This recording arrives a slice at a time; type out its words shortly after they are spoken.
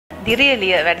Diriya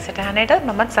Liya වැඩසටහනට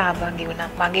මමත් සහභාගී වුණා.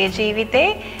 මගේ ජීවිතේ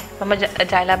මම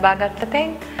ජය ලබා ගත්ත තැන්,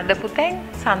 අඳපු තැන්,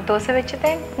 සන්තෝෂ වෙච්ච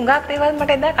තැන් හුඟක් දේවල්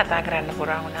මට එදා කතා කරන්න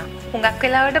පුරා වුණා. හුඟක්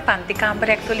වෙලාවට පන්ති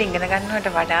කාමරයක් තුල ඉගෙන ගන්නවට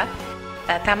වඩා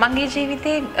තමන්ගේ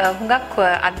ජීවිතේ හුඟක්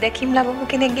අත්දැකීම් ලැබපු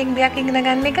කෙනෙක්ගෙන් දෙයක් ඉගෙන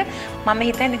ගන්න එක මම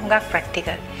හිතන්නේ හුඟක්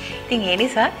ප්‍රැක්ටිකල්. ඉතින් ඒ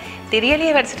නිසා Diriya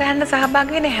Liya වැඩසටහනට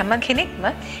සහභාගී වෙන හැම කෙනෙක්ම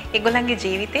ඒගොල්ලන්ගේ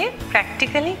ජීවිතේ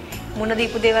ප්‍රැක්ටිකලි මුණ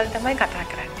දීපු දේවල් තමයි කතා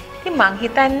කරන්නේ. ඉතින් මං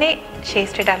හිතන්නේ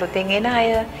ශේෂ්ත්‍රයට අලුතෙන් එන අය,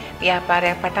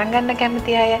 ව්‍යාපාරයක් පටන් ගන්න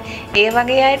කැමති අය, ඒ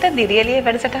වගේ අයට Diriya Liya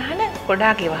වැඩසටහන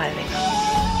ගොඩාක් ඉවහල් වෙනවා.